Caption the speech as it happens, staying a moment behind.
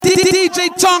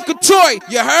Tonka Toy,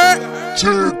 you heard?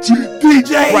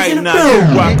 DJ right now, you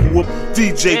rockin' with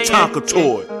DJ Tonka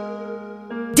Toy.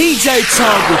 DJ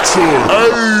Tonka Toy.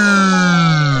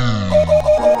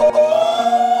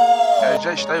 Hey,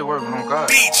 Jay, stay working on God.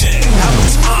 DJ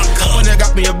Tonka. When they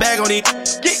got me a bag on it.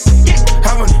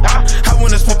 I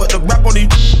wanna smoke up the rap on these.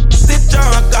 Sit down,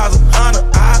 I got some Honda.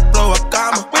 I blow a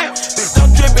comma. Bitch,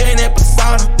 I'm drippin' in that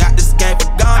persona. Got this game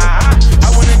for Ghana. I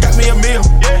went and got me a meal.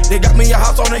 They got me a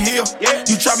house on the hill.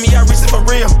 You try me, I reach it for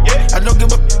real. I don't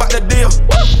give a about the deal.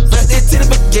 But they tell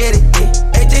me forget it.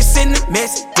 AJ send the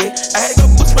message. I had to go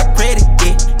boost my credit.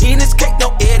 Eating this cake,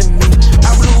 don't edit me.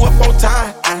 I blew up on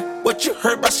time. What you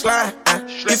heard by slime?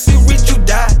 If you reach, you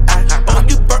die. Oh,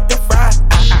 you burnt and fried.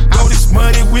 Go this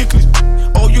money weekly.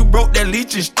 Oh, you broke that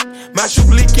leeches. My shoe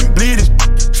leaking, bleeding.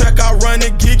 Track out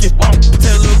running, geeking.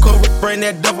 Tell Lil' Cobra, bring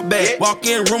that duffel bag. Walk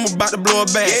in, room about to blow a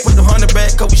bag. Put the 100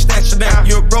 back, cause we snatch it down.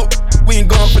 You're broke, we ain't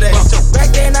going for that. Back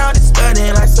then, all this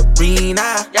stunning like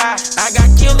Sabrina. I got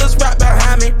killers right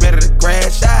behind me, ready to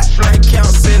crash out. Like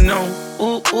count sitting on.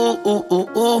 Ooh, ooh, ooh, ooh,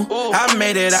 ooh. I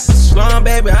made it out the slum,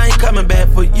 baby. I ain't coming back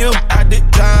for you. I did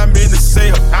time in the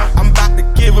sale. I'm about to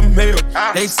give them hell.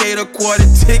 They say the quarter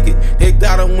ticket. They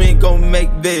thought I ain't gon'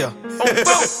 make bail. I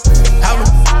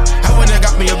went and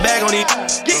got me a bag on it.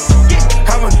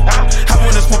 I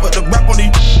wanna smoke up the rap on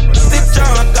it. Sit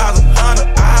down, I got some Honda.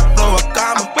 I blow a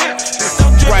comma.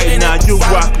 Right now, you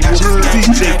rockin' with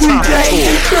DJ Tonka.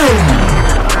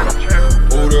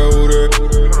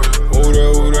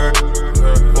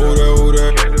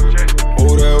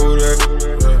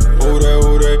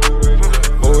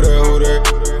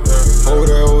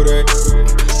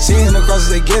 Seeing the crosses,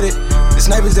 they get it. The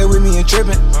snipers, they with me and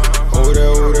trippin'.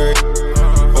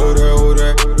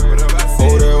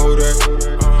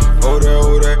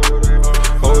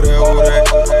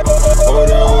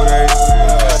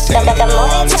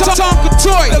 Tonka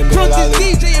Toy, the Brooklyn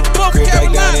DJ in both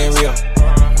Carolinas.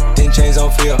 10 chains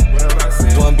on feel.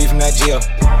 Doing beef from that jail.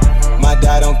 My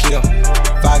dad don't kill.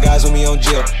 5 guys with me on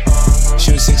jail.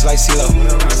 Shooting 6 like CeeLo.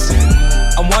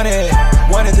 I'm one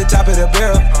at the top of the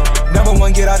barrel. Number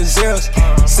 1, get all the zeros.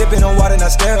 Sipping on water,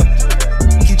 not sterile.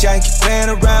 Keep trying, keep playing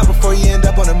around before you end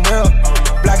up on the mural.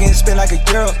 Blocking and spin like a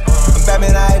girl. I'm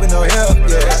Batman, I ain't with no hero.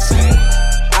 Yeah.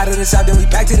 Out of the south, then we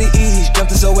back to the east. Jumped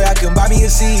in somewhere I couldn't buy me a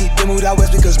seat. Then moved out west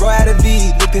because Roy had a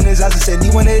V. Looked in his eyes and said,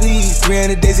 need one of these.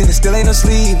 300 days and it still ain't no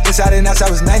sleep. Inside and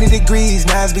outside was 90 degrees.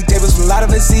 9's big tables with a lot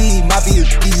of us see. My view,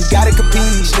 you gotta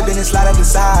compete. Slipping and slide up the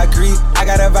side, creep. I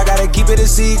gotta keep it a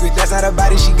secret. That's not a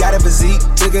body, she got a physique.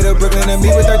 Took her to Brooklyn to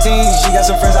meet with 13. She got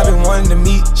some friends I've been wanting to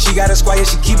meet. She got a squad, yeah,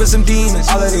 she keep us some demons.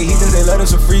 All of the heathens, they love them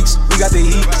some freaks. We got the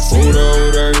heat.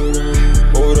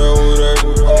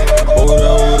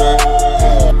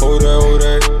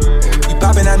 We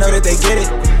poppin', I know that they get it.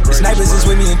 The snipers is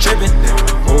with me and trippin'.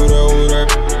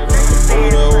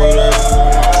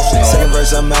 Second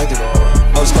verse, I'm active.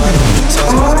 They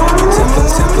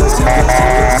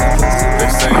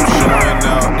say I'm showing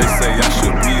out, they say I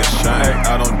should be ashamed.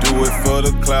 I don't do it for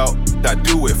the clout, I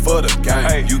do it for the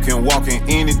game. You can walk in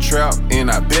any trap, and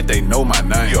I bet they know my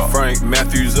name. Frank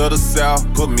Matthews of the South,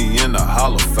 put me in the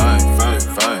Hall of Fame.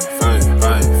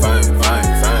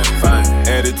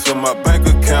 Add it to my bank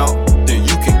account, then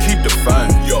you can keep the fame.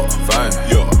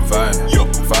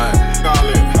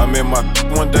 I'm in my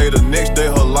one day, the next day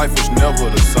her life was never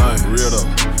the same. Real though.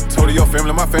 Told her your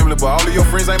family, my family, but all of your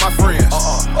friends ain't my friends.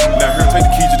 Now here, take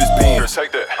the key to this pen.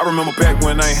 Take that. I remember back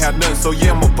when I ain't had nothing, so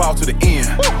yeah, I'm about to the end.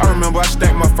 I remember I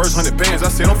stacked my first 100 bands. I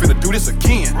said I'm finna do this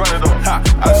again. Run it up. Ha!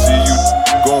 I see you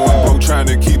going broke, trying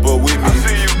to keep up with me.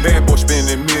 Bad boy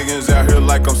spending millions out here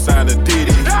like I'm signed to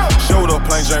Diddy. Showed up,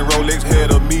 plain Jane Rolex,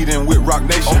 had a meeting with Rock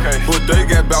Nation. But they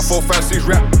got about 4, 5, 6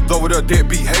 rappers over there that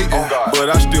be hating. But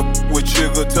I still with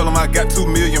Jigga, tell him I got 2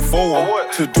 million for him.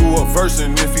 To do a verse,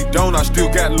 and if he don't, I still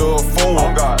got love for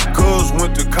him. Cuz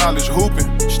went to college hooping,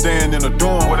 staying in a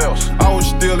dorm. What else? I was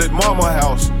still at mama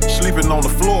house, sleeping on the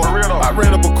floor. I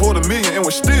ran up $250,000 and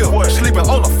was still sleeping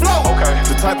on the floor.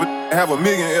 The type of have $1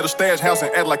 million at a stash house and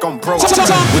act like I'm broke. When I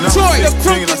was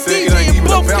 16, I said it ain't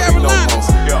even about me no more. This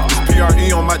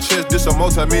PRE on my chest, this a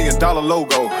multi-million-dollar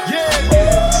logo.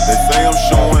 They say I'm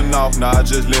showing off, nah, I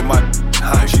just let my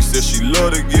hang. She said she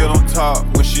love to get on top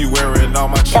when she wearing all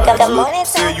my chains.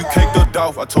 Said you caked her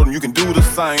off, I told him you can do the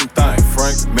same thing.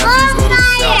 Frank Matthews of the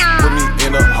South, put me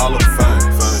in the Hall of Fame.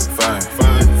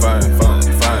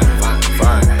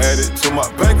 Add it to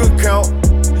my bank account,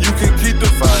 you can keep the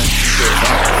fame.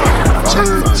 If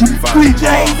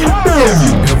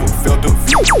you ever felt the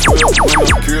V. Well, when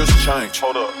the gears change.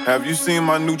 Hold up. Have you seen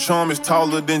my new charm? It's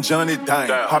taller than Johnny Dang.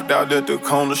 Hopped out at the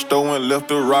corner store and left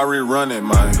the Rari running,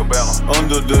 man.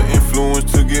 Under the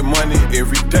influence to get money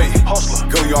every day. Hustler.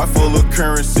 Go yard full of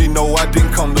currency, no, I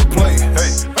didn't come to play.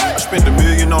 Hey. I spent $1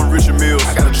 million on Richard Mills.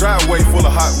 I got a driveway full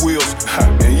of Hot Wheels.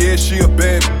 And yeah, she a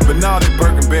bad, but now that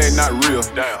Birkin bag not real.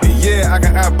 Damn. And yeah, I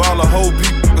can eyeball a whole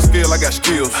people scale, I got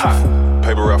skills.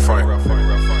 Paper route Frank.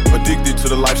 Addicted to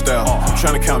the lifestyle. I'm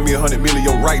trying to count me 100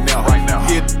 million right now.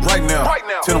 Yeah, right now.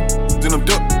 Tell them, then I'm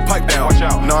duck, pipe down.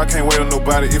 No, I can't wait on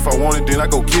nobody. If I want it, then I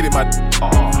go get it, my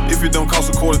If it don't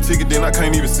cost a quarter ticket, then I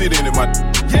can't even sit in it, my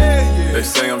Yeah. They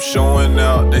say I'm showing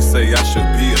out, they say I should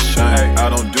be ashamed. I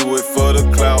don't do it for the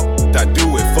clout, I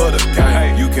do it for the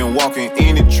game. You can walk in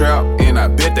any trap, and I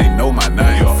bet they know my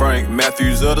name. Frank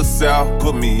Matthews of the South,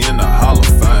 put me in the Hall of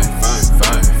Fame.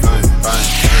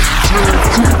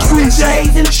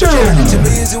 DJs in the show. To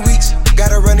millions in weeks,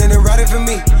 gotta run in and ride it for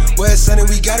me. Where it's sunny,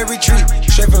 we gotta retreat.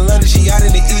 Straight from London, she out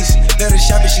in the east. Let her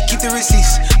shop and she keep the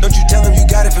receipts. Don't you tell them you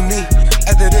got it for me.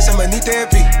 After this, I'ma need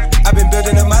therapy. I've been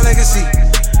building up my legacy.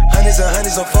 Hundreds and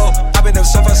hundreds on four. I've been up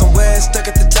so far somewhere, stuck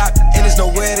at the top, and there's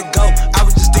nowhere to go. I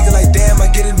was just thinking like, damn,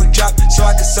 I get a new drop, so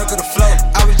I can circle the flow.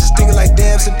 I was just thinking like,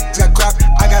 damn, some got crop,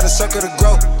 I gotta circle to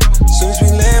grow. Soon as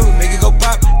we land, we make it go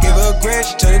pop. Gave her a grand,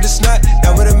 she turned it to snot.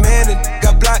 Now with a man that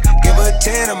got blocked. Gave her a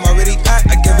 10, I'm already hot.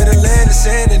 I gave her the land, the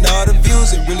sand, and all the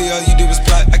views, and really all you did was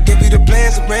plot. I gave you the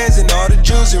plans, the brands, and all the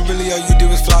jewels, and really all you did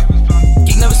was flop.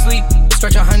 Geek never sleep,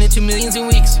 stretch 100 to millions in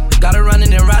weeks. Gotta run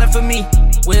in and ride it for me.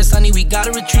 Where it's sunny, we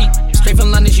gotta retreat. Straight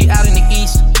from London, she out in the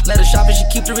east. Let her shop and she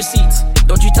keep the receipts.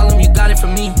 Don't you tell them you got it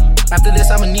from me. After this,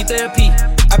 I'ma need therapy.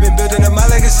 I've been building up my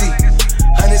legacy.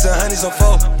 Hundreds and hundreds on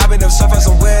four. I've been up so far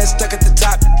somewhere, stuck at the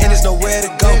top, and there's nowhere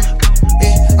to go.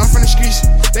 Yeah, I'm from the streets,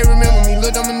 they remember me, Lil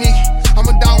Dominique. I'm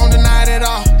a dog, don't deny it at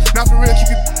all. Not for real, keep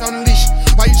your on the leash.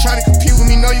 Why you tryna compete with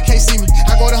me? No, you can't see me.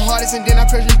 I go the hardest and then I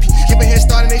press repeat. Keep a head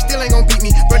start and they still ain't gon' beat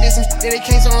me. Bro, did some shit that they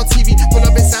can't show on TV. Pull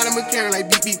up inside of McLaren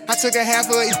like beep beep. I took a half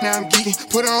of it, now I'm geeking.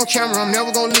 Put her on camera, I'm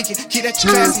never gon' leak it. Keep that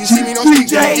shit classy, you see me, don't speak.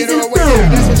 Get her away,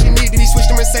 that's what she need. Did he switch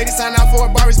to Mercedes? Sign out for a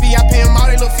Barber's B. I pay him all,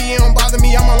 they little fee, it don't bother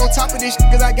me. I'm all on top of this shit,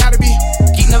 cause I gotta be.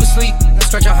 Geek never sleep,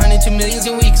 stretch 100 to millions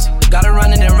in weeks. Gotta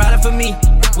run in and ride it for me.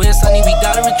 Where it's sunny, we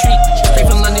gotta retreat. Straight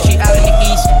from London, she out in the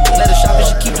east. Let her shop and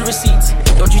she keep the receipts.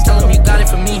 Don't you tell them you got it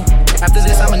from me. After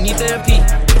this, I'ma need therapy.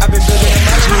 I've been building in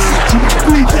my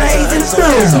DJs in the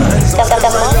show.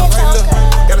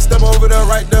 Gotta step over there,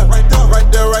 right there, right there,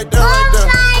 right there, right there, right there,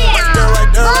 right there,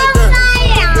 right there, right there.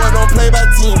 Boy, don't play by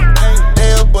team.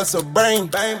 Hell, bust a brain,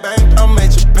 bang, bang. I'm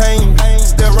at your pain.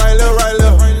 Step right there, right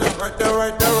there, right there,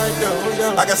 right there, right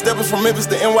there. I got steppers from Memphis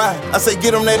to NY. I say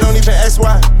get them, they don't even ask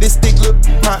why. This stick look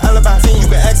my alibi. You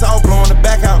can ask, I'll blow on the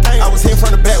back out. I was here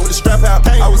from the back with the strap out.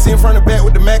 I was here from the back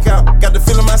with the Mac out. Got the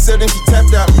feeling myself, then she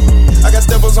tapped out. I got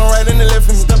steppers on right and the left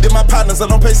of me. Did my partners, I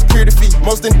don't pay security fee.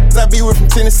 Most of the I be with from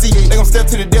Tennessee. They gon' step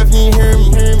to the death, you ain't hearing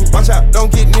me. Watch out,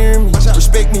 don't get near me.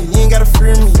 Respect me, you ain't gotta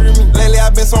fear me. Lately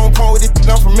I've been so on point with it.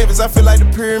 I'm from Memphis, I feel like the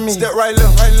pyramid. Step right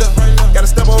left, right left. Gotta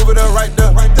step over there, right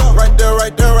there, right there, right there,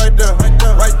 right there, right there,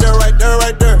 right there, right there,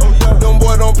 right there. Them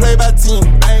boy don't play by team.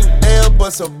 Hell,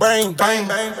 bust a brain. Bang,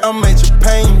 bang. I'm at your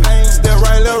pain. Step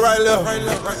right left, right left, right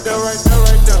there, right there,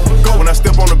 right there. Go when I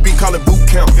step on the beat, call it boot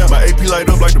camp. My AP light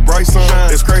up like the bright sun.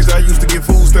 It's crazy, I used to get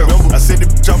food stamp. I set the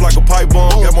bitch off like a pipe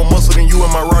bomb. Got more muscle than you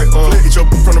in my right arm. Hit your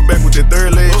from the back with that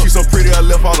third leg. She so pretty, I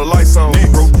left all the lights on.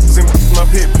 Bro, in my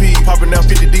pit peeve. Popping down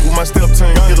 50 deep with my step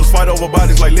team. Hitters fight over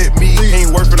bodies like let me.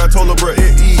 Ain't worth it, I told her, bro,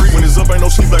 it eat. When it's up, ain't no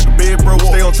sleep like the bed, bro.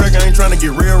 Stay on track, I ain't trying to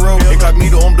get railroad.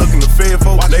 Incognito, I'm ducking the fed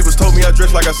folks. Neighbors told me I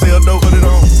dress like I sell dope. Put it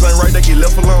on. This ain't right, they get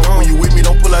left alone. When you with me,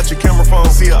 don't pull out your camera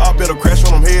phone. See a op, better crash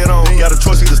on them head on. Got a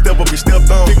choice, either step up, be stepped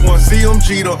on. Pick one,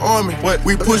 CMG, the army. What?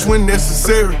 We push when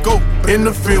necessary. Go in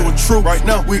the field with truth. Right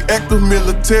now, we active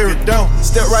military. Down.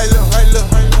 Step right left, right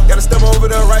left. Gotta step over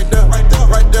there, right there, right there,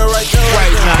 right there, right there.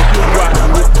 Right now, you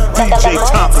rockin' with DJ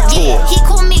Tonka Toy. He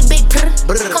call me Big Purr.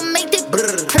 Come make the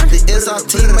The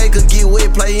SRT maker get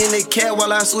wet, play in that cat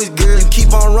while I switch gears.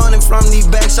 Keep on running from these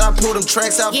backs, I pull them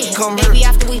tracks out to come here. Baby,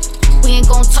 after we ain't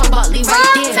gon' talk about leave right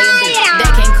there.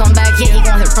 That can't come back, yeah, he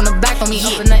gon' hit from the back on me.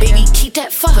 Yeah, baby, keep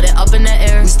that fuck, put it up in the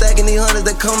air. We stacking these hundreds,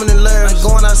 they coming in layers.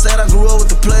 Going outside, I grew up with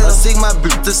the players. I seek my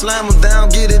bitch to slam them down,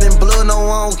 get it in blood, no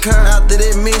one don't care. After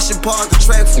that mission, park the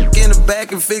track, fuck in the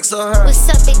back and fix her. What's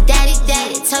up, big daddy,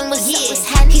 daddy? Tell me what's up, what's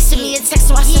happening. He sent me a text,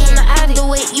 so I sent him the attic. The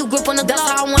way you grip on the dog,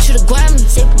 I want you to grab me.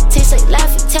 Say, taste like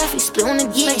Laffy Taffy, split on the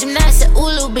like gymnastics. Ooh,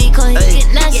 little bitty, cause he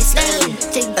get nasty.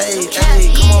 Hey,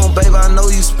 come on, baby, I know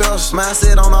you special.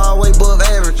 Mindset on all way above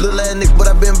average. Little ass nigga, but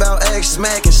I been about action.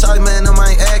 Smacking, shawty man, them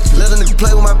I ain't acting. Let a nigga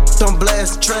play with my on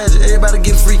blast, tragic. everybody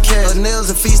get free cash. Nails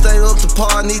and feet stay up to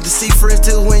par. Need to see friends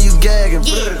till when you gagging.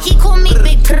 Yeah, he call me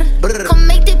Big Brr. Come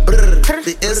make the brr.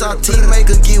 The SRT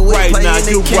maker get wet. Right now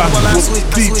you rockin' with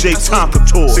DJ Tonka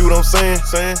Tour. See what I'm saying?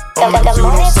 See what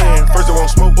I'm saying? First they won't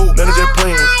smoke, boo, then they just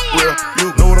playing. Real, you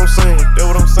know what I'm saying? That's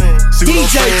what I'm saying. See what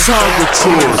DJ Tonka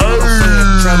Tour.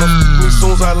 Tryna me as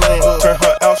soon as I land. Turn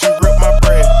her out, she rip my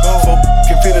bread.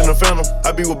 Can fit in a phantom.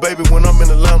 I be with baby when I'm in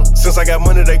Atlanta. Since I got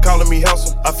money, they calling me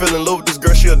handsome. I fell in love with this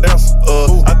girl, she a dancer.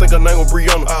 I think her name was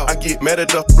Brianna. I get mad at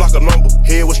the block a number.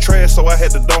 Head was trash, so I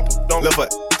had to dump her. Left her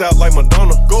out like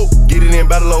Madonna. Go get it in,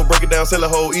 battle low, break it down, sell a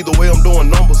hoe. Either way, I'm doing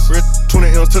numbers. 20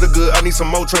 M's to the good. I need some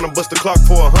more. Tryna bust the clock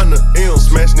for 100 M's.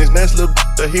 Smashing this nasty little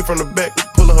that hit from the back,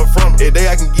 pulling her from her. Every day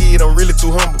I can get it, I'm really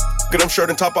too humble. Get them shirt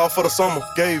and top off for the summer.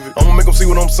 Gave it. I'ma make them see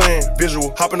what I'm saying.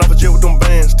 Visual. Hopping off a jet with them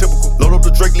bands. Typical. Load up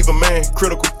the Drake, leave a man.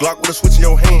 Critical. Glock with a switch in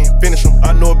your hand. Finish him.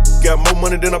 I know a got more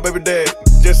money than our baby dad.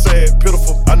 Just sad.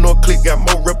 Pitiful. I know a clique got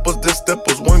more rappers than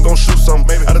steppers. One gon' shoot something.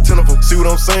 Maybe out of 10 of them. See what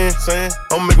I'm saying?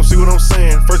 I'ma make them see what I'm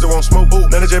saying. First they won't smoke.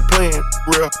 Ooh, now they just playing.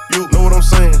 Real. You know what I'm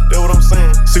saying? That's what I'm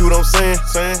saying. See what I'm saying?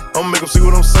 I'ma make them see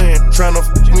what I'm saying. Tryna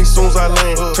f me soon as I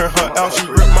land. Turn her out. She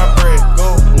rip my bread.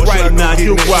 Go. Right now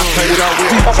you rockin'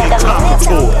 with DJ Tonka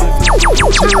Tour.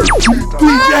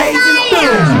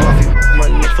 My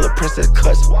neck full of princess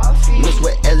cuts. Mix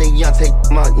with Eliante,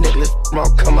 my necklace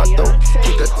from come out though.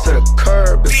 Kick her to the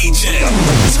curb. DJ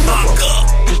Tonka.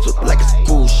 This look like a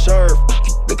school shirt.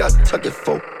 You think I tuck it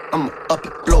for? I'ma up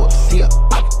and blow it. See ya,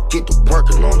 I get to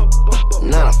working on it.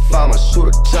 9 to 5, my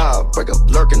shooter job, break up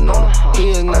lurking on it.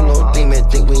 He ain't got no demon,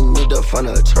 think we need to find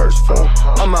a church for him.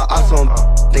 I'm an awesome,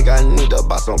 think I need to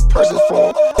buy some purses for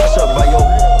him. Push up by your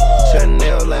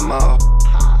Chanel like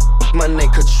my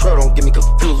name Control, don't get me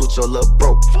confused with your little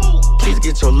bro. Please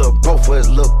get your little bro for his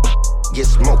little get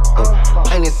smoked.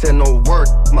 I ain't said no word,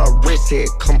 my wrist said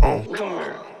come on.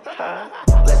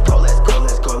 Let's go.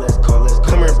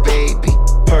 Come here, baby.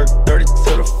 Perk 30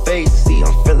 to the face, see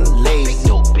I'm feeling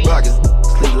lazy. Rockets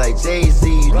sleep like Jay-Z,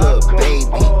 little baby.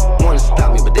 Wanna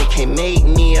stop me, but they can't make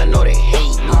me. I know they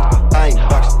hate me. I ain't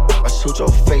boxing, I shoot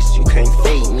your face, you can't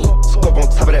fade me. Scope on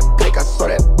top of that blick, I saw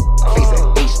that face in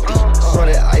HD. Saw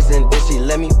that ice and then she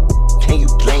let me. Can you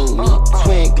blame me?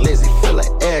 Twin glizzy, feel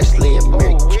like Ashley and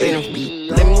Mary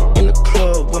Kate. Let me in the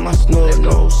club with my snub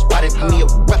nose. Spotted me a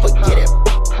rapper, get it.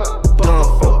 Done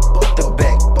for the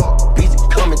back. Beezy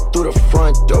coming through the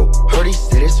front door. Heard he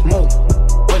said it's smoke,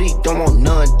 but he don't want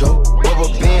none though. Rubber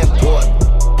band boy,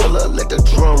 pull up, let the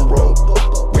drum roll.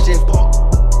 Rich as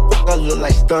I look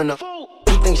like Stunner.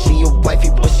 You think she your wifey,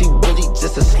 but she really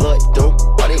just a slut though.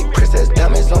 All they princess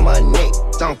diamonds on my neck,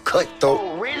 sound cut though.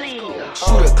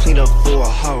 Shooter clean up for a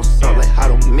house, sound like how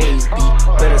the maids be.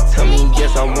 Better tell me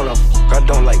yes, I wanna fuck, I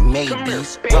don't like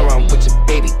maybes. Run around with your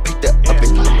baby, pick that up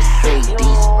in the Mercedes.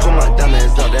 Put my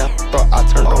diamonds out there, thought I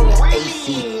turned on the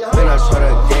AC. When I try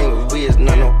to gang, we is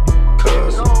not no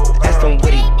cuz. Ask them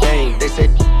what he gang, they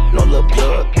said no little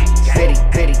blood. City.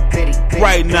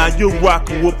 Right now you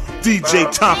rockin' with DJ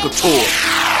Tonka Tour.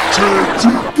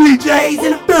 DJs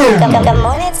in the building. Good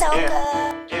morning, Tonka.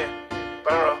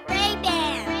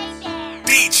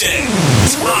 DJ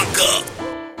Tonka.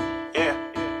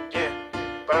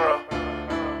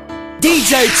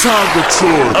 DJ Tonka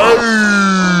Tour.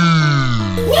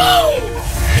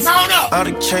 All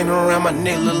the chain around my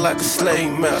neck look like a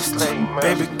slave master.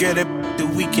 Baby girl, that the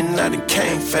weekend I done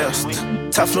came fast.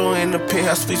 Top floor in the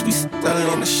penthouse, switch, we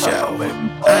still in the shower.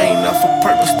 I ain't off for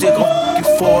purpose, still gon' fuck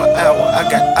you for an hour. I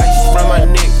got ice from my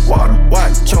neck, water.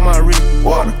 Watch on my wrist,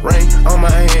 water. Rain on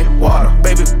my hand, water.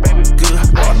 Baby, good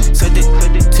water. Said it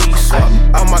till you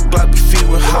swallow. All my Glock be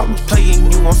filled with hollows.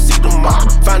 Playing, you won't see the model.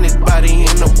 Find his body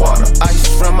in the water. Ice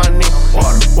from my neck,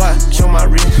 water. Watch on my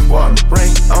wrist, water.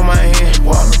 Rain on my hand,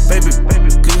 water. Baby,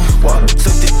 good water.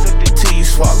 Said it till you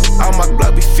swallow. All my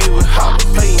Glock be filled with hollows.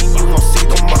 Playing, you won't see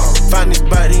the model. Find his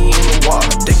body in the water.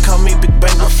 They call me Big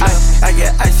Bang of Flame. I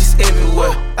got ices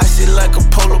everywhere. I sit like a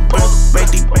polar bear.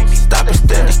 Make these stop and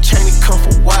stand. This chain come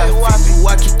for wife.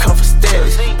 I keep come for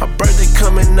status. My birthday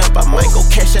coming up. I might go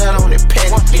cash out on that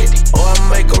patty. Or I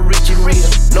might go rich and real.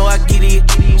 No, I get it.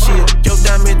 Chill. Yo,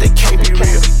 diamond, they can't be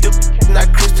real. Not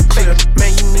crystal clear.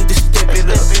 Man, you need to step it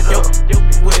up. Yo,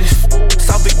 with this.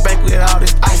 Saw Big Bang with all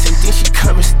this ice. And then she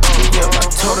come and stick me up.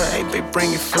 I told her, hey, babe,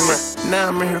 bring it from her.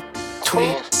 Now I'm in her.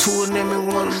 Two of them and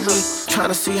one of me,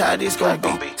 tryna see how this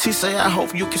gon' be. She say, I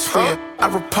hope you can swim. I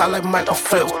reply like Michael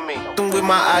Phelps. Them with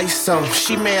my ice on.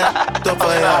 She mad, I up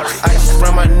her out. Ice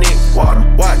from my neck, water.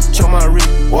 Watch on my wrist,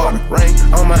 water. Rain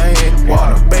on my head,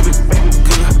 water. Baby,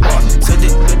 good water. Said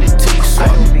it till you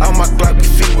swallow. All my Glock be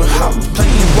filled with hollows.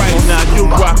 Right now you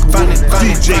rockin' with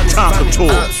DJ Tonka. Tonka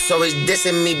Tour. So it's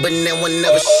dissing me, but no one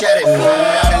never shot at me.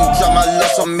 I done dropped my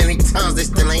love so many times, they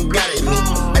still ain't got at me.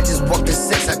 I just walked the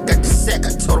six, I got the sack, I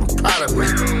told them proud of me.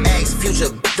 Ask Future,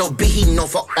 don't be he known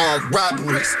for armed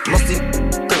robberies. Mostly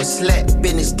gonna slap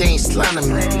business, they ain't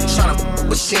sliding me. Tryna,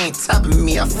 but she ain't topping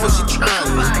me, I feel she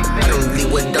trying me. I don't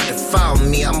leave with up to follow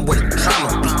me, I'm where the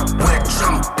drama be. Where the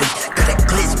drama be, got that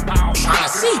glitz, tryna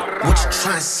see. What you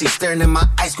tryna see, staring in my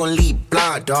eyes gon' leave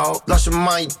blind, dog. Lost your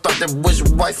mind, you thought that was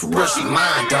your wife, for real, she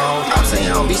mine, dog. I'm saying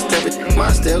I don't be stupid,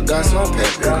 mine still got some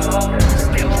pepper.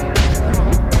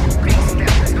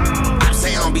 I'm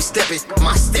saying I don't be stepping,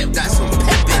 my step got some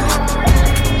pepper.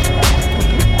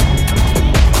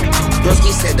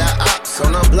 Broski said that ops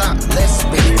on the block, let's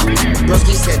spin it.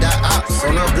 Broski said that ops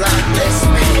on the block, let's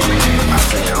spin it. I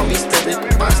say I don't be stepping,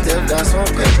 I still got some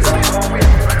paper.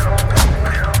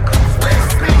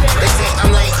 They say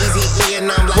I'm like Easy E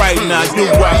and I'm like right now you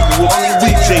rockin' with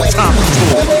DJ Tonka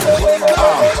Tour.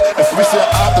 If we see an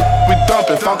option, we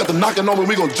dumpin'. Found out the knockin' on me,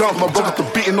 we gon' jump. My bro got the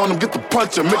beatin' on them, get the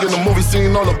punchin'. Making the movie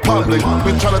scene on the public.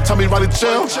 We tryna tell me Roddy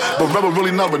chill, but Rebel really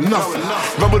not with nothing.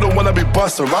 Rebel the one that be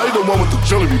bustin', Roddy the one with the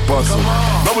jewelry bustin'.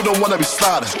 Rebel the one that be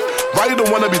sliding, Roddy the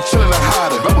one that be chillin' and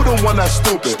hiding. Rebel the one that's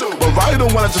stupid, but Roddy the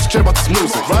one that just care about this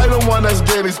music. Roddy the one that's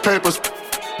getting these papers.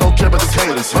 Don't care about these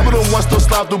haters. Rebel the one still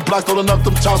slide through blocks, rolling up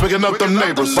them chops, picking up them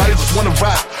neighbors. Roddy just wanna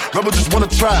rap, Rebel just wanna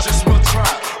trap.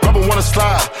 Rebel wanna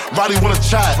slide, Roddy wanna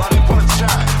chat.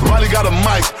 Roddy got a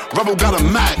mic, Rebel got a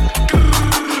Mac.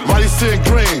 Roddy seeing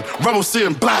green, Rebel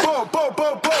seeing black.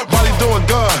 Roddy doing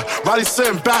good, Roddy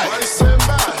sitting back.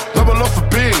 Rebel off a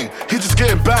bean, he just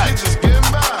getting back.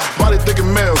 Roddy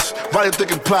thinking mills, Roddy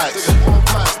thinking plaques.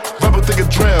 Rebel thinking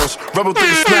drills, Rebel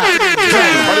thinking snaps.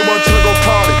 Roddy wanna chill and go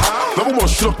party, Rebel wanna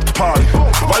shoot up the party.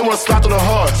 Roddy wanna slide through the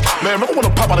heart, man, Rebel wanna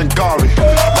pop out in Gary.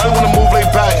 Roddy wanna move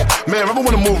laid back, man, Rebel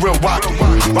wanna move real wacky.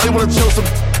 Roddy wanna chill some,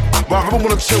 while Rebel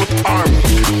wanna chill with the army.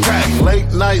 Gang.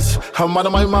 Late nights, I'm out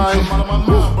of my mind.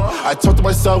 I talk to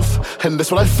myself, and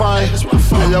that's what I find.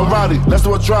 Hey yo, Roddy, let's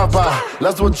do a drive-by.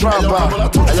 Let's do a drive-by.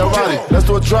 Hey yo, Roddy, let's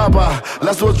do a drive-by.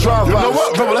 Let's do a drive-by. You know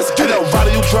what, Rebel, let's get it.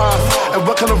 Roddy, you drive, and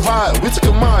what kind of ride? We took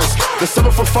a mines. The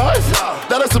 7 for 5?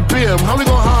 That is a BM, how we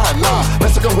gon' hide? Nah,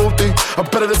 let's take a hoopty, a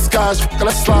better disguise,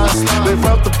 let's slide. They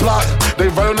run up the block, they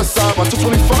right on the side. By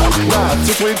 225, nah,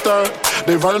 223rd.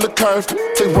 They right on the curve,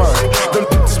 take word. Them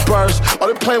just birds, all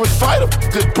they playing with fire,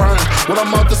 good burn. When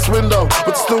I'm out this window,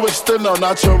 with the new extender,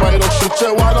 not your right, don't shoot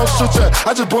ya, why don't shoot ya?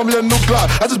 I just bought me a new Glock,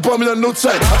 I just bought me a new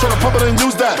check. I try to pump it and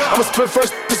use that, I'ma spin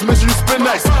first, just make sure you spin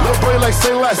next. Little brain like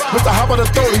say less, Mr. Hop on the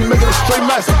throat, he making a straight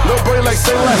mess. Little brain like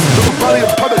say less, little body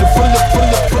and put it in front of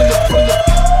you.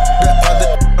 The other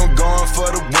I'm going for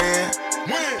the win.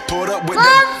 Pulled up with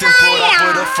that, then pulled up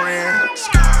with a friend.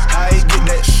 How he get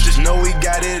that? Just know we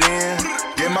got it in.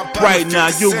 Right now,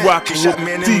 you rockin' with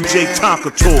DJ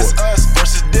Tonka Tour. If it's us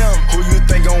versus them, who you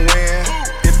think gon' win?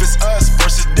 If it's us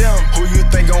versus them, who you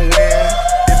think gon' win?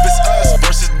 If it's us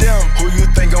versus them, who you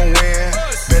think gon' win?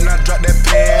 Better not drop that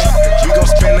pen, we gon'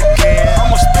 spin again.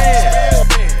 I'ma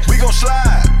spin, we gon'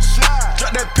 slide.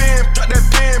 Drop that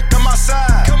pen, come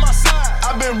outside.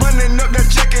 I been running up that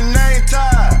check and I ain't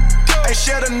tired. Ain't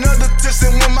shed another tear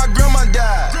since when my grandma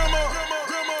died.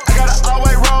 I got an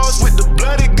all-white rose with the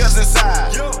bloody guts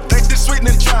inside. Think this sweet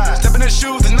and try. Stepping in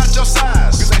shoes is not your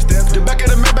size. The back of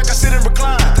the Maybach, I sit and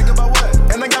recline. Think about what?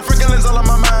 And I got freaking all on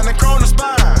my mind and chrome the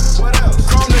spine. What else?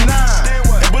 Chrome the 9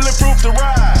 and bulletproof the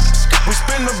ride. We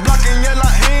spin the block and yell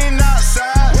like he ain't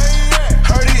outside.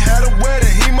 Heard he had a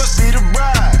wedding, he must be the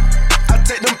bride. I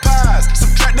take them pies,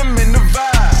 subtract them in the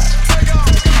vibe.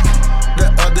 The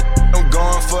other I'm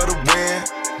going for the win.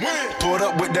 Pulled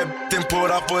up with that, then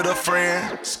pulled off with a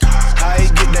friend. How he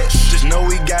get that? Just know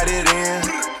we got it in.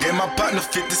 Gave my partner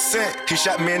 50 cents, he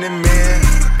shot man and man.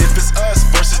 If it's us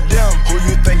versus them, who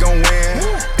you think gon' win?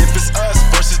 If it's us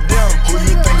versus them, who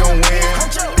you think gon' win?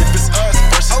 If it's us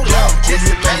versus them, who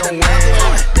you think gon' win?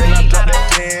 Then I drop that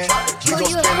pen, we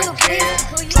gon' spin again.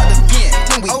 Drop the pen,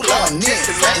 then we going in.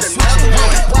 And switching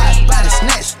one, wide by the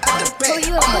snatch out the back.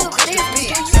 I'm on crazy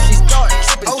bitch. She started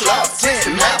tripping, drop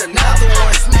 10, another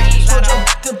one smash. So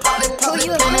the party pop, they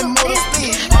put in motor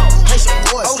speed. Patient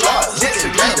boys,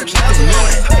 listen, keep it in.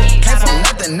 Came from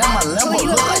nothing, now my Lambo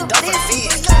look like Dolphin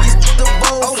Fish. The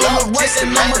bowl full of waste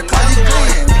and I'ma call you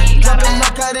Glenn. Dropping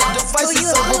narcotic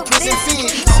devices over prison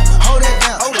fees. Hold it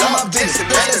down, hold my business.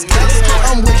 Let's get it.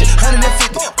 I'm with you,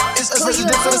 150. It's us versus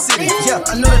them for the city. Yeah,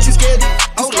 I know that you scared.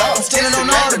 I'm standing on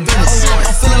all the business.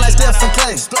 I'm feeling like Steph and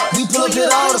Clay. We pull up,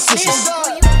 hit all the switches.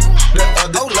 The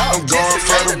other I'm going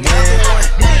for the win.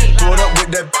 Pulled up with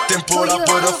that, then pulled up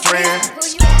with a friend.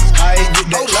 How he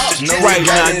get that? Just know Right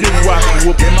now, you're rocking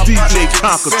with DJ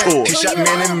Tonka Toy. He shot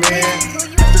man and man.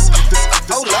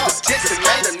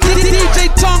 DJ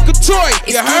Tonka Toy.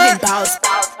 It's You heard? giving boss.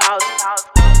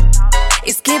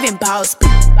 It's giving boss.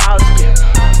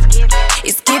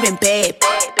 It's giving bad.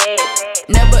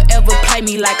 Never ever play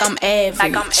me like I'm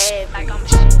average.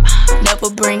 Never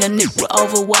bring a nigga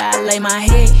over where I lay my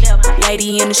head.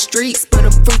 Lady in the streets, put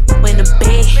a freak in the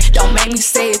bed. Don't make me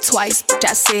say it twice, bitch,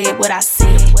 I said what I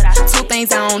said. Two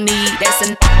things I don't need, that's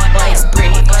a ass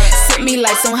bread. Sit me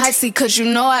like some high C, cause you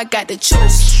know I got the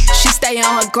juice. She stay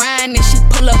on her grind and she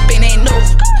pull up and ain't new.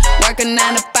 Working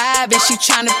 9 to 5 and she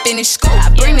tryna finish school. I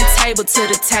bring the table to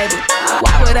the table,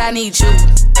 why would I need you?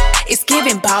 It's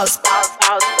giving boss.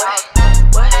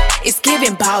 It's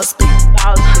giving boss.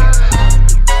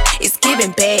 It's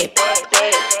giving bad.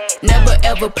 Never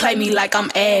ever play me like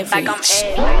I'm average.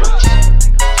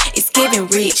 It's giving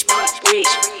rich.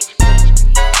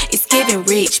 It's giving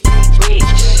rich.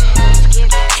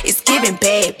 It's giving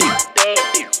bad.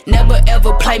 Never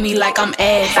ever play me like I'm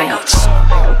average.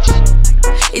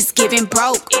 It's giving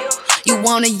broke. You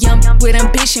want a young with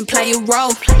ambition, play a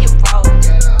role.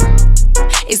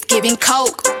 It's giving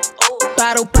coke.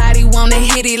 Bottle body wanna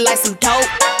hit it like some dope.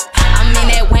 I'm in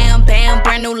that wham bam,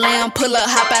 brand new lamb, pull up,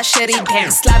 hop out, shut it down.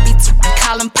 Sloppy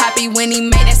call him Poppy when he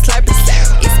made that slurpy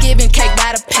sound. It's giving cake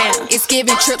by the pound, it's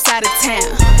giving trips out of town.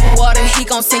 Water, he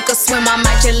gon' sink or swim, I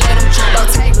might just let him drown.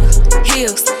 Bottega,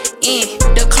 heels, in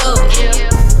the club.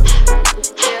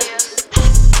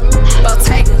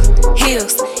 Bottega,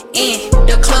 heels, in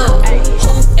the club.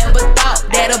 Whoever thought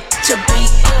that a bitch would be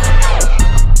up?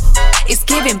 It's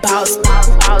giving boss.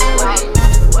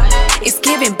 It's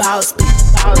giving boss.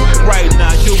 Right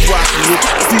now, you're rocking with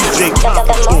DJ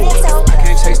Tonka Toy. I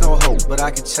can't chase no hoe, but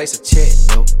I can chase a check,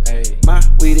 though. My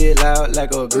weed is loud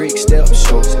like a Greek step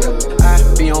show. I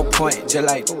be on point just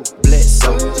like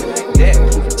Bledsoe.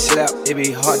 That slap, it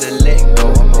be hard to let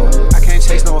go. I can't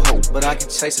chase no hoe, but I can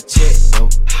chase a check, though.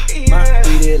 My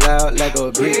weed is loud like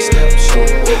a Greek step show.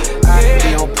 I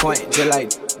be on point just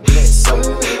like Bledsoe.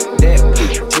 That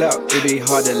slap, it be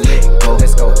hard to let go.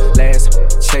 Let's go. Last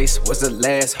chase was the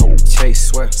last hoe chase.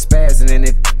 Swear, spazzing in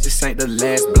it, this ain't the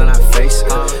last blunt I face.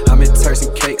 I'm in Turks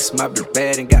and Cakes, my bitch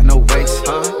bad and got no waist.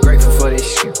 Grateful for this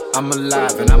shit, I'm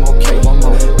alive and I'm okay. One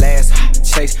more. Last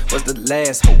chase was the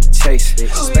last hoe chase.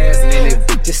 Spazzing in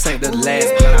it, this ain't the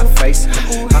last blunt I face.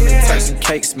 I'm in Turks and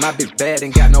Cakes, my bitch bad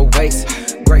and got no waist.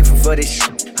 Grateful for this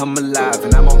shit, I'm alive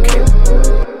and I'm okay.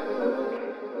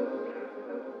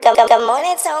 Good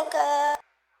morning, Tonka.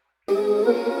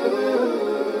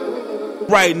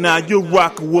 Right now, you're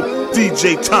rocking with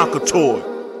DJ Tonka Toy.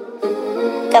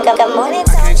 Good morning,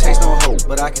 Tonka. I can't chase no hoe,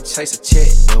 but I can chase a check,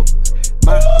 though.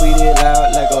 My weed is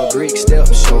loud like a Greek step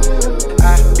show.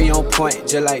 I be on point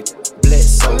just like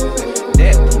Bledsoe.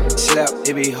 That slap,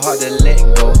 it be hard to let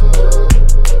go.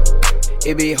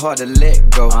 It be hard to let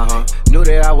go. Knew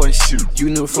that I wouldn't shoot, you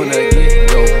knew from the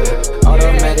get-go.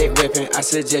 Automatic weapon, I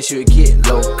suggest you get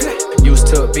low. Used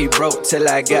to be broke till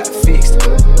I got fixed.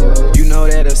 You know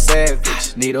that a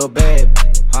savage need a bad,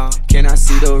 Can I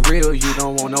see the real? You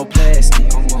don't want no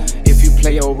plastic. If you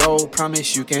play your role,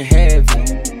 promise you can have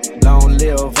it. Long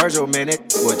live Virgil, man, that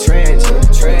was tragic.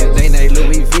 They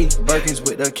Louis V, Birkins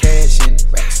with the cash in it.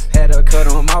 Had to cut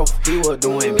him off, he was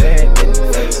doing bad.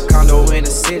 Condo in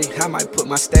the city, I might put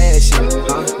my stash in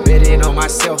it. Bet it on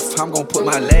myself, I'm gon' put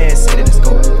my last in it. Let's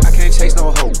go. I can't chase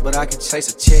no hoe, but I can chase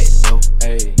a check, though.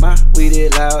 My weed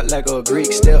is loud like a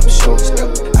Greek step show.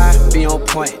 I be on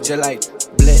point just like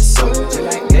Bledsoe.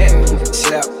 That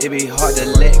slap, it be hard to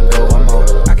let go.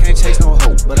 I can't chase no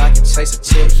hoe, but I can chase a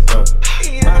check, though.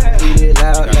 My weed is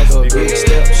loud like a Greek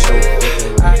step show.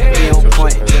 I be on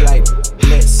point just like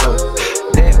Bledsoe.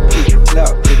 That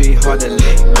slap, it be hard to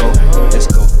let go. Let's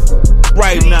go.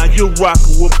 Right now, you're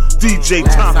rocking with DJ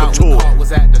Tonka Toy.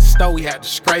 Was at the store, he had to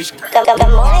scrape. Good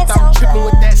morning, Tonka. Tripping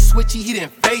with that switchy, he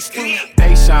didn't face me.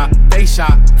 They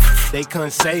shot, they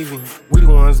couldn't save him. We the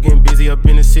ones getting busy up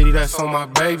in the city, that's on my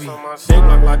baby. Think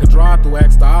like a drive-through,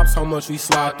 ask the ops how much we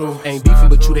slide through. Ain't beefing,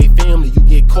 but you they family. You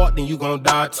get caught, then you gon'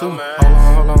 die too.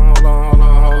 Hold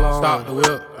on. Stop the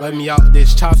whip, let me out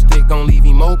this chopstick, gon' leave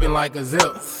him open like a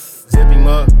zip. Zip him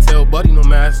up, tell Buddy no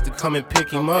mask to come and pick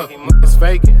him up. It's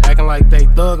faking, acting like they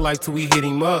thug like till we hit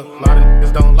him up. A lot of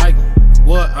niggas don't like him.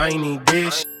 What? I ain't even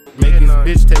dead shit. Make this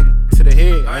bitch take it to the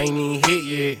head. I ain't even hit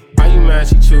yet. Why you mad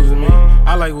she choosing me?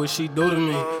 I like what she do to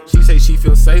me. She say she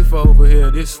feel safer over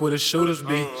here. This where the shooters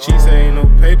be. She say ain't no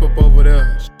paper up over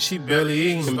there. She barely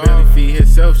eating and barely feed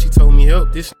herself. She told me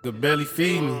help. This nigga barely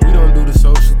feed me. We don't do the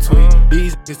social tweet.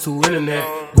 These niggas too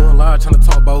internet. Going live trying to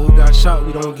talk about who got shot.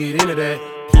 We don't get into that.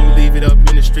 Can you leave it up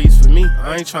in the streets for me?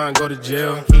 I ain't trying to go to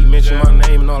jail. Keep mentioning my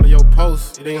name in all of your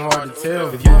posts. It ain't hard to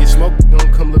tell. If you get smoked,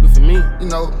 don't come looking for me. You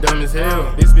know, dumb as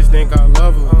hell. This bitch think I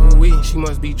love her. Ooh, she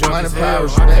must be drunk as hell.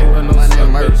 I can't let no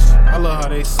suckers. I love how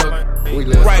they suck.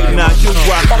 Right now, you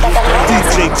rockin' with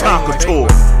DJ Tonka Tour.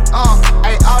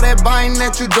 Hey, all that buying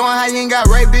that you doing, how you ain't got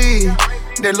rabies?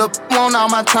 They look on all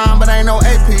my time, but ain't no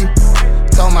AP.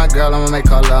 Told my girl I'ma make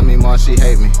her love me more, she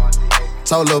hate me.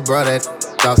 Told little brother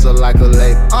that also like a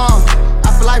lady. I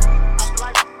feel like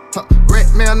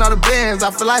rent me another Benz,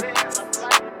 I feel like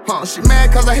she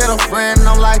mad cause I hit her friend and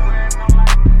I'm like,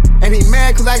 and he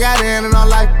mad cause I got in and I'm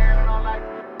like,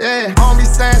 yeah, I don't be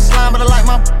saying slime, but I like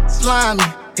my slimy.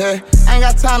 Yeah, ain't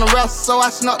got time to wrestle, so I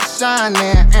snuck the shine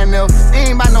there. And if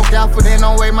ain't by no gal for then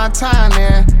don't waste my time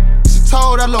there. She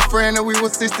told her little friend that we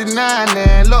was 69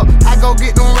 there. Look, I go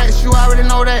get them racks, you already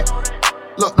know that.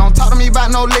 Look, don't talk to me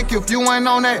about no lick if you ain't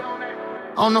on that.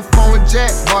 On the phone with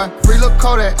Jack, boy, free look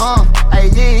Kodak, hey,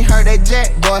 you ain't heard that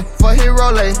Jack, boy, for his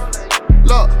Rolex.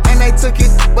 Look, and they took it,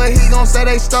 but he gon' say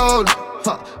they stole it.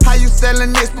 How you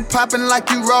selling this but popping like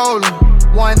you rollin'?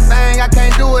 One thing I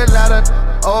can't do it, let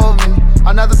her owe me.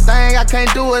 Another thing I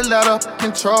can't do it, let her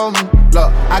control me.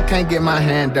 Look, I can't get my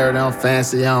hand dirty, I'm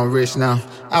fancy, I'm rich now.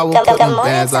 I will put them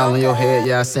bands all in your head,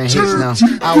 yeah, I sing hits now.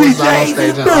 I was on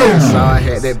stage and I saw I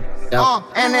had that.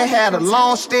 And it had a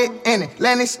long stick in it,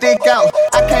 let it stick out.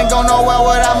 I can't go nowhere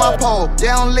without my pole,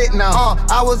 yeah, I'm lit now.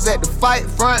 I was at the fight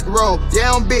front row,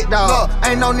 yeah, I'm big dog. Look,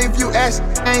 ain't no need if you ask,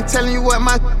 I ain't telling you what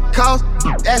my cost.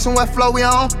 Asking what flow we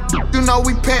on, you know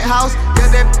we penthouse. Yeah,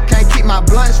 that can't keep my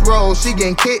blunts roll, she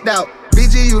getting kicked out.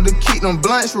 BGU to keep them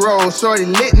blunts roll, shorty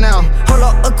lit now. Hold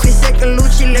up a quick second,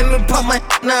 Lucci, let me pop my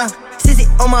now. Sissy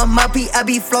on my moppy, I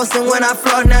be flossing when I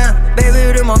flow now.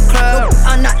 Baby, in my club,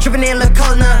 I'm not tripping in the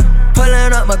cold now.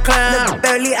 Pulling up my club,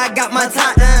 barely I got my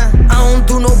top down. I don't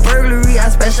do no burglary, I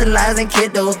specialize in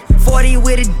kiddos. 40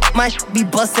 with it, my shit be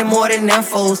bustin' more than them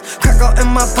foes. Crack out in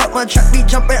my pop, my trap be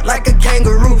jumping like a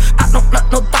kangaroo. I don't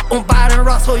knock no thought on buying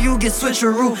rock, so you get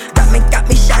switcheroo. Got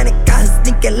me shining, got her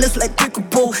thinking looks like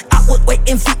pickable. I was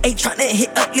waiting for ain't tryna hit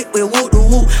a lick with woo to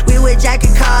woo. We with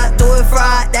Jackie Card, do it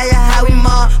fraud, that's how we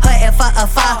mob. Her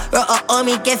F5, roll up on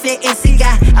me, get fit and see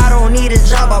guy. I don't need a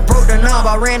job, I broke the knob,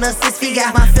 I ran a 6 figure.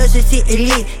 My filter shit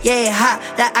elite, yeah, hot,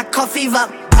 that I call fever.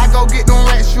 I go get them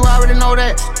racks, you already know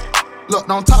that. Look,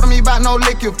 don't talk to me about no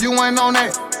lick if you ain't on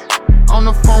that. On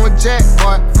the phone with Jack,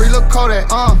 boy, free look Kodak,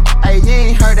 hey,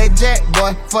 you ain't heard that Jack,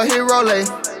 boy, for his Rolex.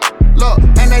 Look,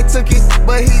 and they took it,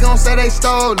 but he gon' say they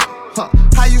stole it.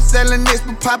 How you selling this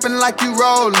but popping like you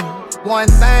rollin'? One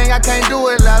thing I can't do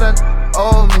it, let her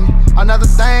owe me. Another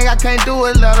thing I can't do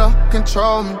it, let her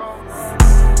control me.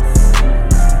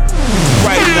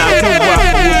 Right now, you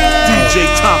rockin' with DJ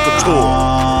Tonka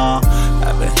Tour.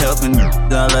 I've been helping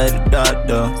I let the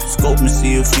doctor scope and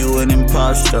see if you an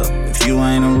imposter. If you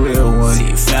ain't a real one, see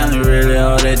your family really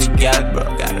all that you got, bro.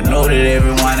 Gotta know that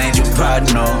everyone ain't your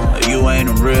partner. You ain't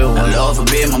a real one. Lord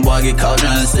forbid my boy get caught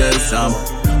trying to sell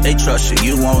something. They trust you,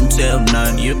 you won't tell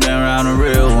nothing. You been around a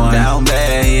real one. Down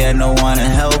bad, he had no one to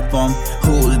help him.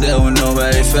 Who was there when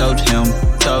nobody felt him?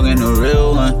 Talking a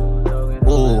real one.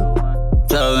 Ooh,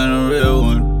 talking a real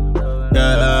one.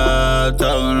 Yeah,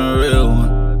 talking a real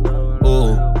one.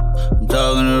 Ooh, I'm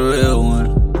talking a real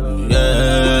one.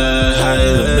 Yeah, hot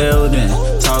in the building,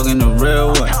 talking a real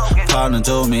one. Partner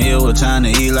told me it was time to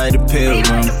eat like the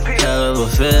pilgrim. Hell of a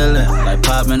feeling, like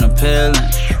popping a pillin'.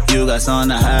 You got something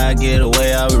to hide, get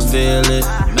away, I reveal it.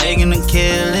 Making a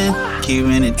killing,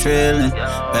 keeping it trillin'.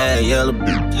 Bad yellow,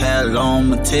 had long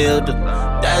Matilda.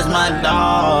 That's my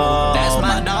dog, that's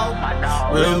my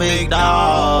dog. Real big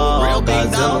dog, real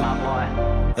big dog.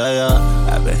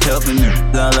 Yeah, I've been helping you,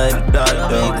 I like the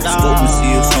doctor. Scope and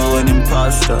see if you an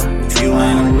imposter. If you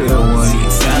ain't a real one, see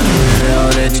your family really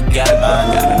all that you got. I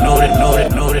gotta know that.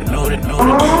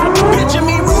 Picture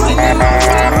me rolling in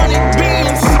 500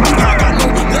 beans. I got no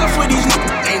love for these niggas.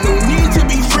 Ain't no need to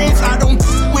be friends. I don't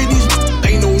with these.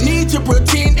 Ain't no need to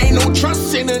pretend. Ain't no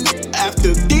trust in a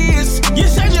after this. You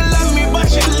said you love me, but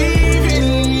you're leaving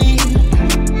me.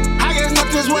 I guess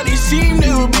nothing's what it seemed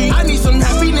to be. I need some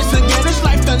happiness again. This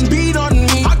life done beat on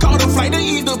me. I called a flight to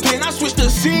ease the pain. I switched the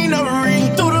scenery.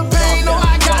 Through the pain, no,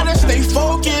 I gotta stay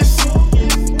focused.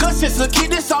 Cause since a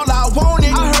kid, that's all I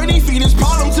wanted. I heard he feed his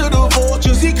problem to the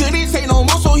vultures. He couldn't say no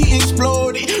more, so he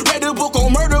exploded. Read a book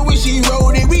on murder when she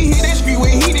wrote it. We hit that street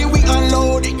when he did, we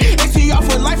unloaded. AC off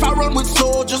for life, I run with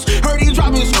soldiers. Heard he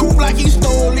drop his coupe like he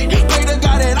stole it. Pray to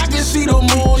God that I can see the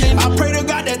morning. I pray to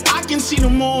God that I can see the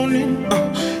morning.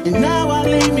 And now I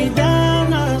lay me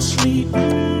down asleep.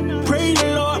 Pray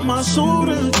the Lord my soul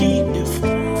to keep. If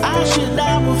I should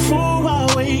die before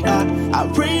I wake,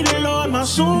 I pray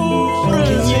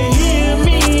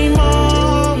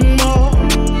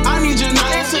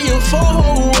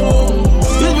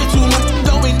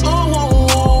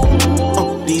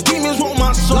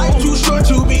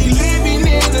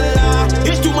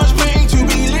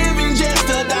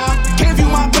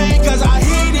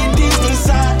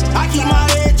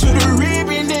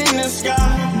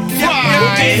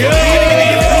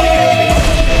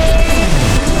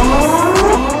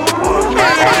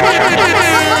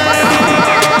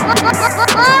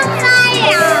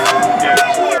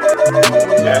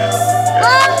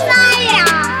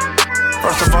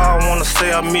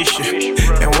say I miss you.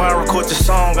 And while I record this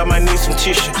song, I might need some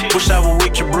tissue. Wish I was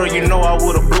with you, bro, you know I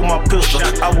would've blew my pistol.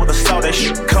 I would've saw that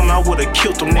shit come, I would've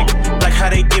killed them, nigga. Like how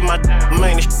they did my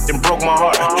man and broke my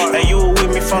heart. Hey, you were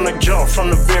with me from the jump, from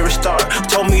the very start.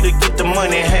 Told me to get the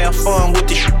money and have fun with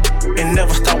this shit. And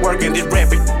never stop working, this rap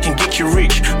can get you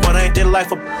rich. But ain't that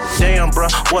life a damn, bro?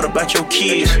 What about your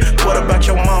kids? What about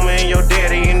your mama and your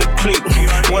daddy in the clique?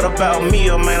 What about me,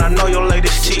 oh man? I know your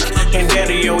latest tick. And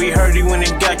daddy, yo, he heard you when he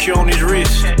got you on his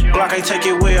wrist. Block ain't take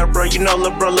it well, bro. You know,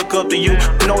 little bro, look up to you.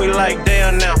 Know he like,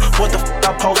 damn now, what the f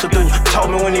I supposed to do?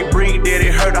 Told me when he breathed, that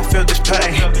it hurt, I felt this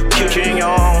pain. Killed you in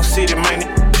your own city, man,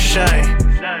 it's a shame.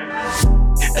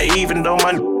 Hey, even though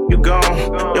my you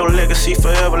gone, your legacy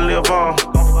forever live on.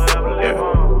 Yeah.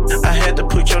 I had to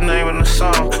put your name in the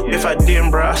song. If I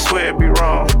didn't, bro, I swear it'd be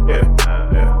wrong. Yeah.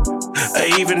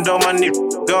 Hey, even though my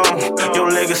gone,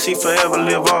 your legacy forever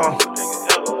live on.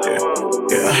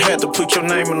 Yeah, I had to put your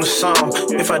name in the song.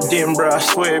 If I didn't, bro, I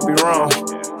swear it'd be wrong.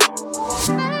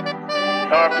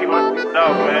 RP my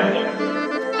dog, man. You know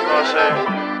what I'm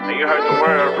saying? You hurt the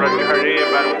world, bro. You hurt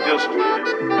everybody with this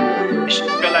one. It should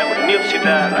feel like when Nipsey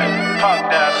died, like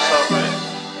Pac died or something, man.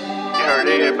 You hurt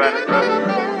everybody, bro.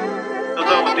 It was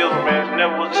over this one, man.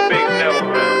 Never was expecting that one,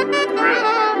 man. Real.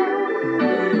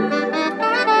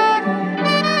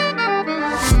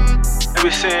 They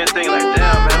be saying things like,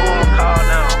 damn, man, who I'ma call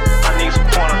now? I need some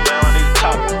pointers, man. I need to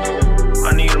talk. I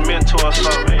need a mentor or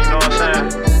something, man. You know what I'm saying?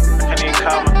 I can't even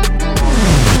call my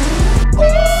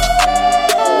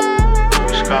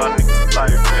just call a nigga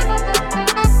life, man.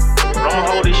 But I'ma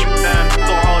hold this shit down.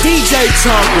 DJ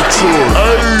Tonka Tour.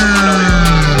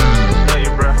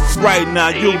 Right now,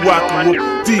 you're rocking with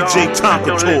DJ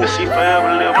Tonka Tour.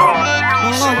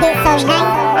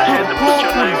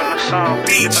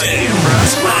 DJ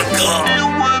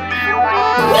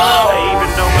even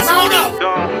though my nigga's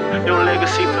gone, your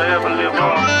legacy forever live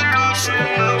on.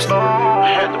 I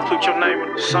had to put your name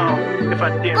in the song. If I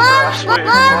didn't, bro, I swear it's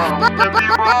wrong.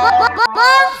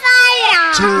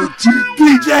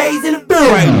 DJs in the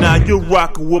building. Right now, you're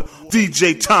rocking with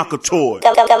DJ Tonka Tour.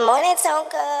 Good morning,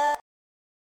 Tonka.